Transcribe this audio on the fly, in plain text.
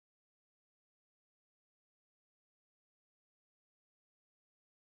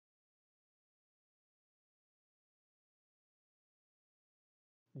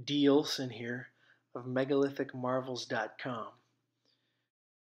D. Olson here of MegalithicMarvels.com.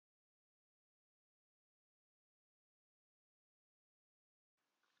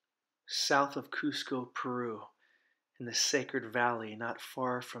 South of Cusco, Peru, in the Sacred Valley not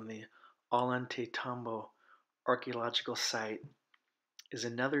far from the Ollantaytambo archaeological site, is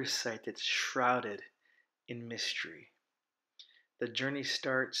another site that's shrouded in mystery. The journey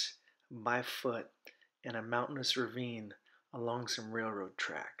starts by foot in a mountainous ravine along some railroad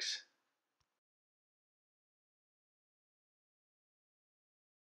tracks.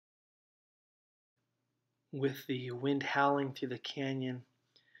 With the wind howling through the canyon,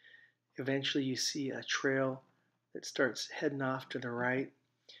 eventually you see a trail that starts heading off to the right,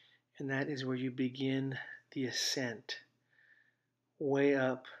 and that is where you begin the ascent way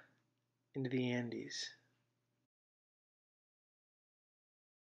up into the Andes.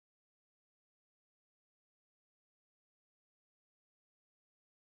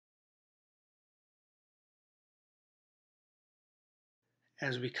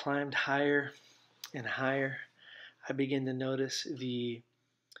 As we climbed higher and higher, I began to notice the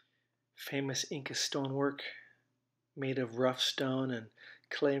famous Inca stonework made of rough stone and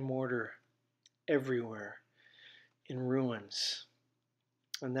clay mortar everywhere in ruins.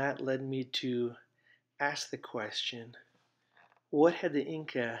 And that led me to ask the question, what had the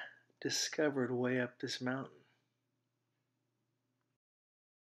Inca discovered way up this mountain?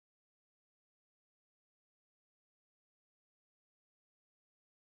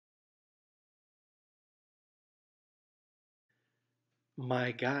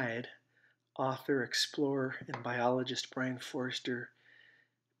 My guide, author, explorer, and biologist Brian Forster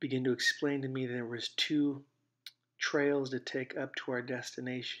began to explain to me that there was two trails to take up to our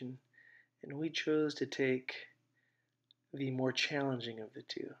destination, and we chose to take the more challenging of the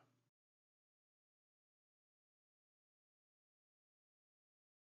two.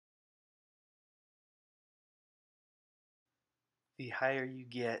 The higher you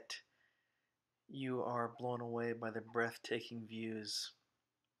get, you are blown away by the breathtaking views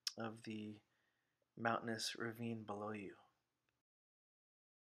of the mountainous ravine below you.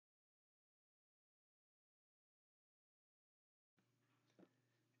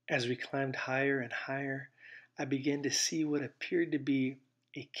 As we climbed higher and higher, I began to see what appeared to be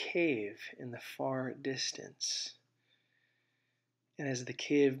a cave in the far distance. And as the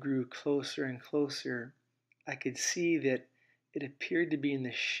cave grew closer and closer, I could see that it appeared to be in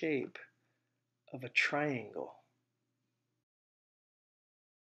the shape of a triangle.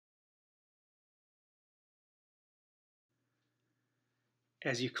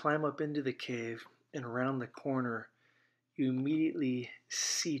 As you climb up into the cave and around the corner, you immediately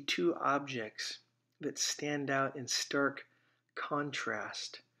see two objects that stand out in stark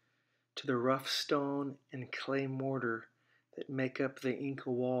contrast to the rough stone and clay mortar that make up the Inca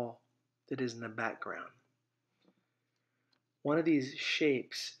wall that is in the background. One of these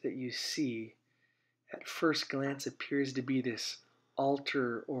shapes that you see at first glance appears to be this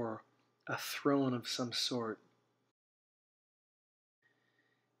altar or a throne of some sort.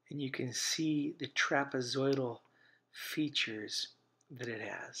 And you can see the trapezoidal features that it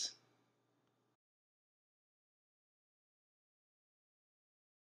has.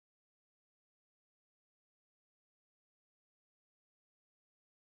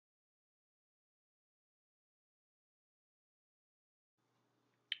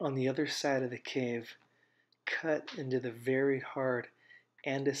 On the other side of the cave, cut into the very hard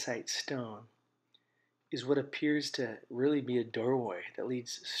andesite stone, is what appears to really be a doorway that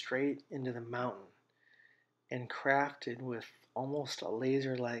leads straight into the mountain and crafted with almost a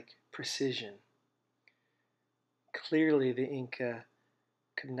laser-like precision. Clearly, the Inca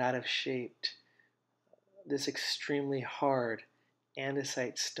could not have shaped this extremely hard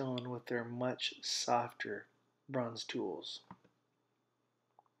andesite stone with their much softer bronze tools.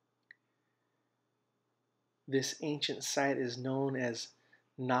 This ancient site is known as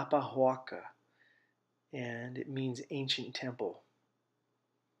Naupa, Huaca, and it means ancient temple.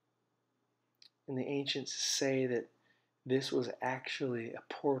 And the ancients say that this was actually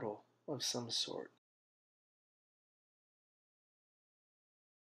a portal of some sort.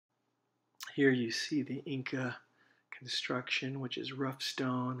 Here you see the Inca construction, which is rough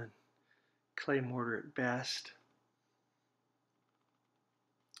stone and clay mortar at best.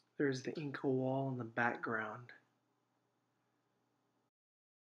 There's the Inca wall in the background.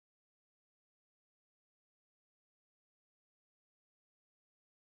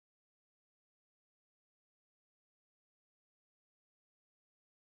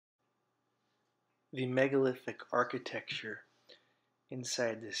 The megalithic architecture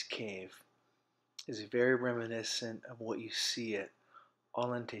inside this cave is very reminiscent of what you see at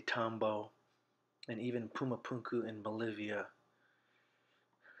Ollantaytambo, and even Pumapunku in Bolivia,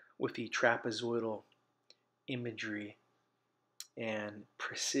 with the trapezoidal imagery and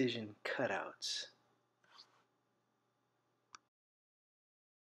precision cutouts.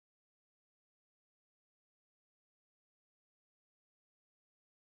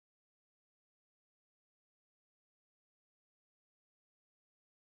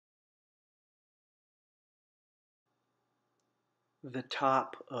 The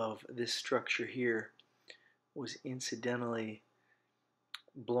top of this structure here was incidentally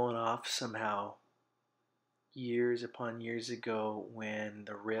blown off somehow years upon years ago when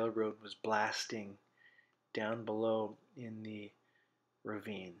the railroad was blasting down below in the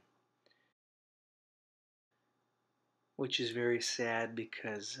ravine, which is very sad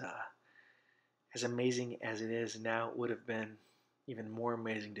because as amazing as it is now, it would have been even more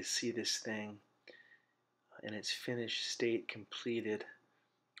amazing to see this thing in its finished state, completed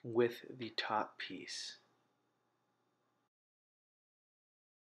with the top piece.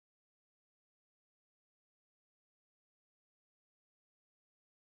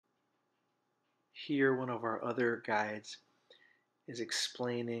 Here, one of our other guides is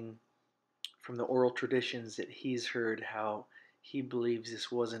explaining from the oral traditions that he's heard how he believes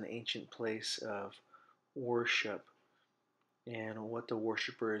this was an ancient place of worship and what the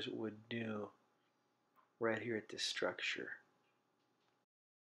worshippers would do right here at this structure.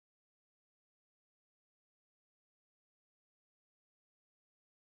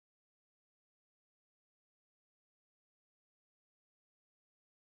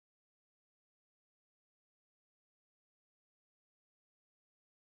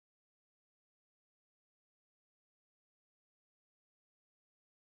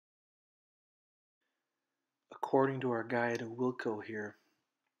 According to our guide Wilco here,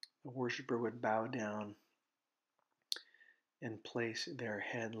 the worshipper would bow down and place their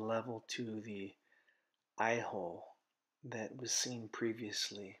head level to the eye hole that was seen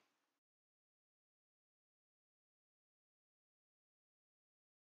previously.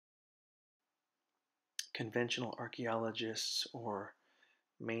 Conventional archaeologists or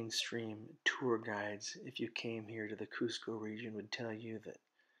mainstream tour guides, if you came here to the Cusco region, would tell you that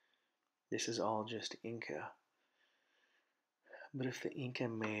this is all just Inca. But if the Inca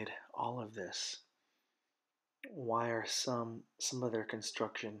made all of this, why are some of their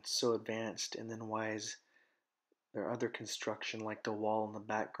construction so advanced, and then why is their other construction, like the wall in the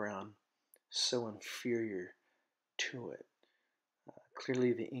background, so inferior to it?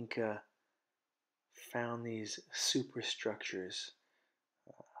 Clearly the Inca found these superstructures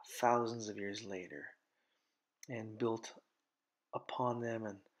thousands of years later and built upon them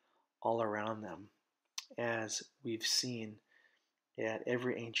and all around them, as we've seen at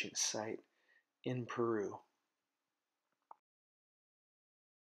every ancient site in Peru.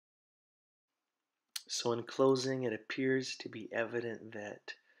 So in closing, it appears to be evident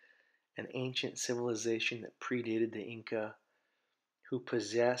that an ancient civilization that predated the Inca, who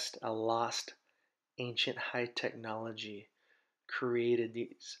possessed a lost ancient high technology, created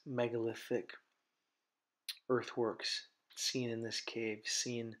these megalithic earthworks seen in this cave,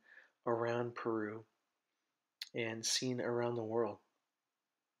 seen around Peru, and seen around the world.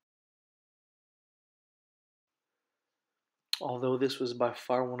 Although this was by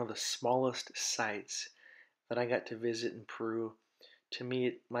far one of the smallest sites that I got to visit in Peru, to me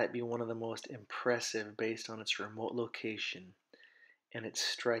it might be one of the most impressive based on its remote location and its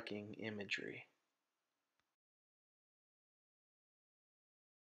striking imagery.